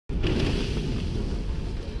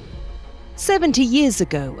70 years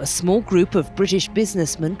ago, a small group of British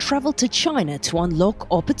businessmen travelled to China to unlock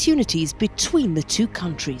opportunities between the two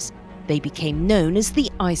countries. They became known as the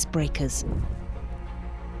icebreakers.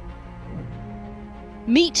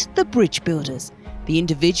 Meet the bridge builders, the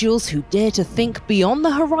individuals who dare to think beyond the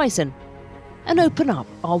horizon and open up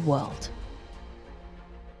our world.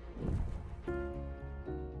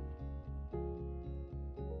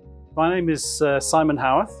 My name is Simon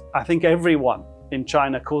Haworth. I think everyone in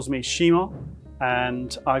China calls me Shimo,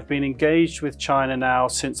 and I've been engaged with China now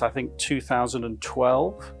since I think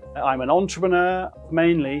 2012. I'm an entrepreneur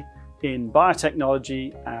mainly in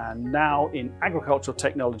biotechnology and now in agricultural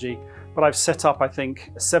technology, but I've set up I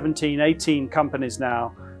think 17, 18 companies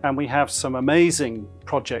now, and we have some amazing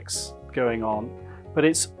projects going on, but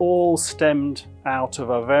it's all stemmed out of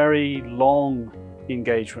a very long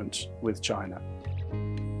engagement with China.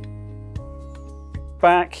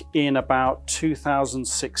 Back in about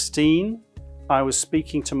 2016, I was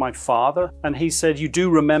speaking to my father, and he said, "You do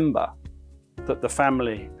remember that the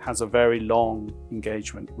family has a very long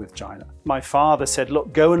engagement with China." My father said,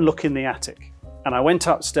 "Look, go and look in the attic." And I went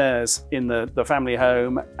upstairs in the family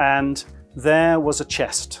home, and there was a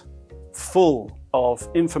chest full of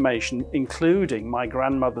information, including my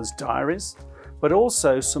grandmother's diaries, but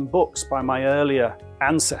also some books by my earlier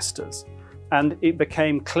ancestors. And it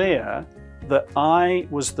became clear that I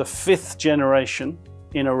was the 5th generation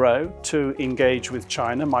in a row to engage with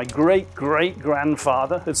China. My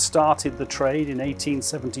great-great-grandfather had started the trade in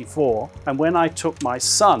 1874. And when I took my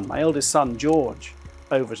son, my eldest son, George,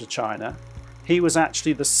 over to China, he was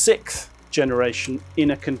actually the 6th generation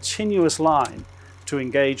in a continuous line to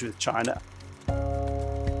engage with China.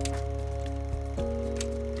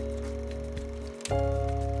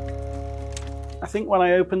 I think when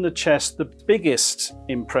I opened the chest, the biggest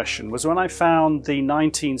impression was when I found the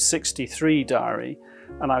 1963 diary,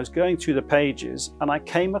 and I was going through the pages and I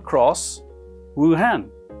came across Wuhan,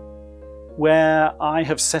 where I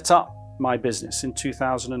have set up my business in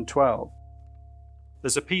 2012.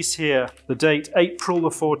 There's a piece here, the date April the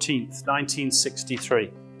 14th,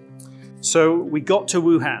 1963. So we got to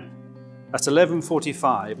Wuhan at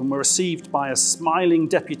 11:45 and were received by a smiling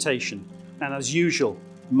deputation, and as usual,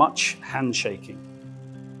 much handshaking.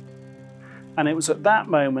 And it was at that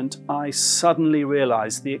moment I suddenly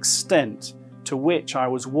realized the extent to which I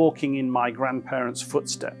was walking in my grandparents'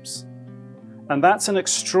 footsteps. And that's an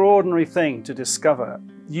extraordinary thing to discover.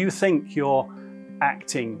 You think you're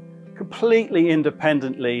acting completely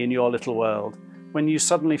independently in your little world when you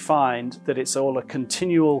suddenly find that it's all a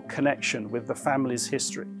continual connection with the family's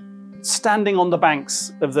history. Standing on the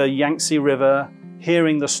banks of the Yangtze River,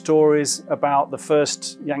 hearing the stories about the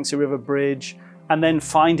first Yangtze River Bridge, and then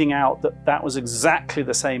finding out that that was exactly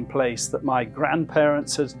the same place that my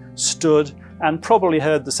grandparents had stood and probably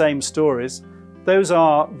heard the same stories. Those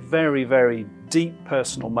are very, very deep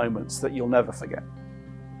personal moments that you'll never forget.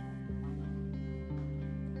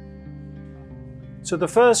 So the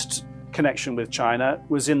first connection with China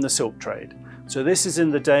was in the silk trade. So this is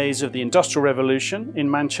in the days of the Industrial Revolution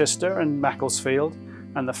in Manchester and Macclesfield,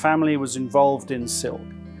 and the family was involved in silk.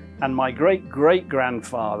 And my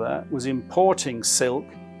great-great-grandfather was importing silk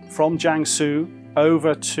from Jiangsu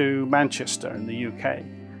over to Manchester in the UK.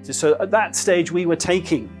 So at that stage we were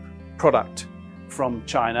taking product from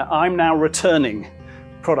China. I'm now returning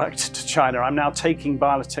product to China. I'm now taking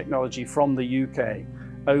biotechnology from the UK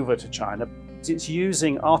over to China. It's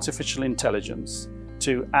using artificial intelligence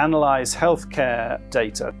to analyze healthcare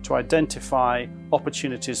data to identify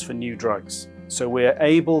opportunities for new drugs. So we're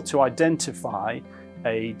able to identify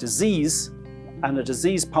a disease and a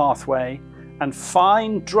disease pathway and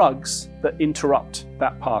find drugs that interrupt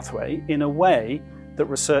that pathway in a way that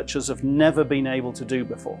researchers have never been able to do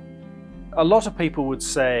before. A lot of people would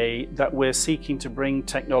say that we're seeking to bring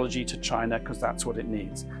technology to China because that's what it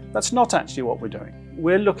needs. That's not actually what we're doing.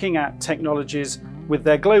 We're looking at technologies with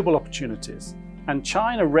their global opportunities, and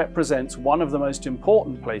China represents one of the most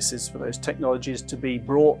important places for those technologies to be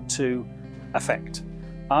brought to effect.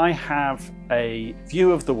 I have a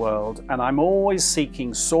view of the world, and I'm always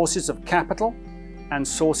seeking sources of capital and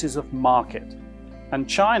sources of market. And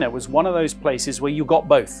China was one of those places where you got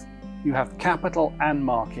both. You have capital and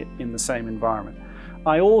market in the same environment.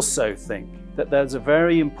 I also think that there's a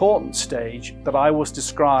very important stage that I will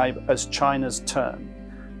describe as China's turn.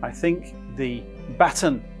 I think the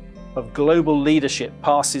baton of global leadership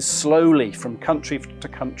passes slowly from country to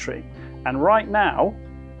country. And right now,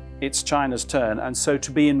 it's China's turn. And so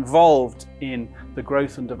to be involved in the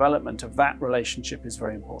growth and development of that relationship is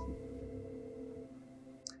very important.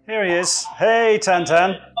 Here he is. Hey,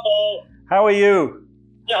 Tantan. Hello. How are you?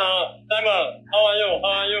 Yeah, Simon. How are you? How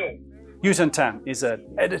are you? Yu Tan is an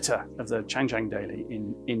editor of the Changjiang Daily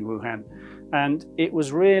in Wuhan. And it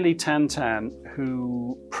was really Tan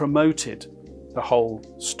who promoted the whole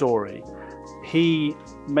story. He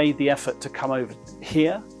made the effort to come over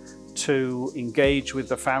here to engage with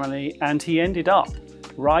the family, and he ended up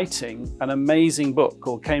writing an amazing book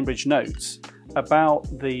called Cambridge Notes about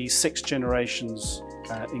the 6 generations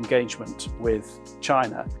engagement with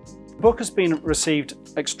China. The book has been received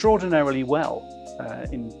extraordinarily well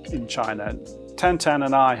in China. Tan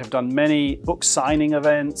and I have done many book signing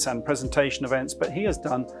events and presentation events, but he has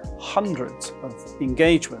done hundreds of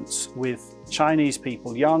engagements with Chinese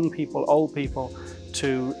people, young people, old people,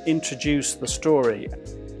 to introduce the story.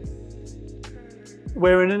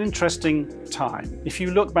 We're in an interesting time. If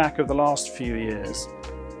you look back over the last few years,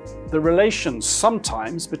 the relations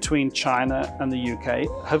sometimes between China and the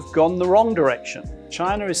UK have gone the wrong direction.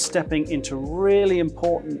 China is stepping into a really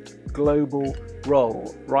important global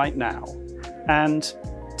role right now. And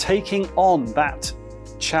taking on that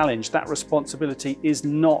challenge, that responsibility, is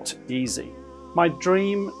not easy. My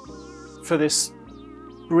dream for this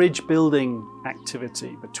bridge building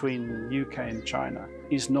activity between the UK and China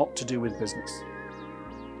is not to do with business.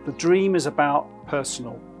 The dream is about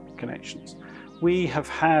personal connections. We have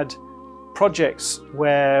had projects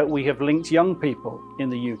where we have linked young people in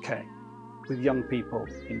the UK with young people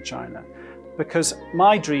in China, because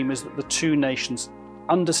my dream is that the two nations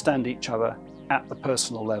understand each other at the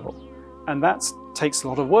personal level. And that takes a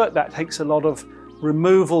lot of work. That takes a lot of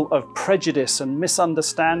removal of prejudice and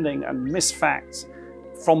misunderstanding and misfacts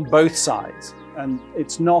from both sides. And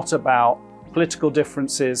it's not about political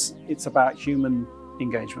differences, it's about human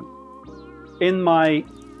engagement. In my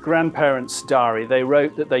grandparents' diary, they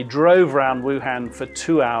wrote that they drove around Wuhan for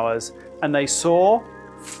 2 hours and they saw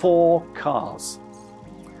 4 cars.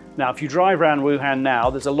 Now, if you drive around Wuhan now,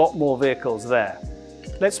 there's a lot more vehicles there.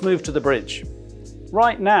 Let's move to the bridge.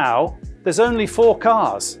 Right now, there's only 4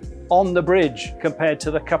 cars on the bridge compared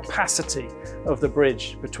to the capacity of the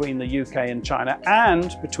bridge between the UK and China,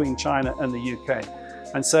 and between China and the UK.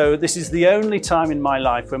 And so this is the only time in my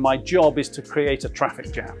life where my job is to create a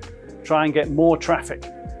traffic jam, try and get more traffic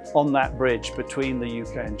on that bridge between the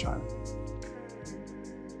UK and China.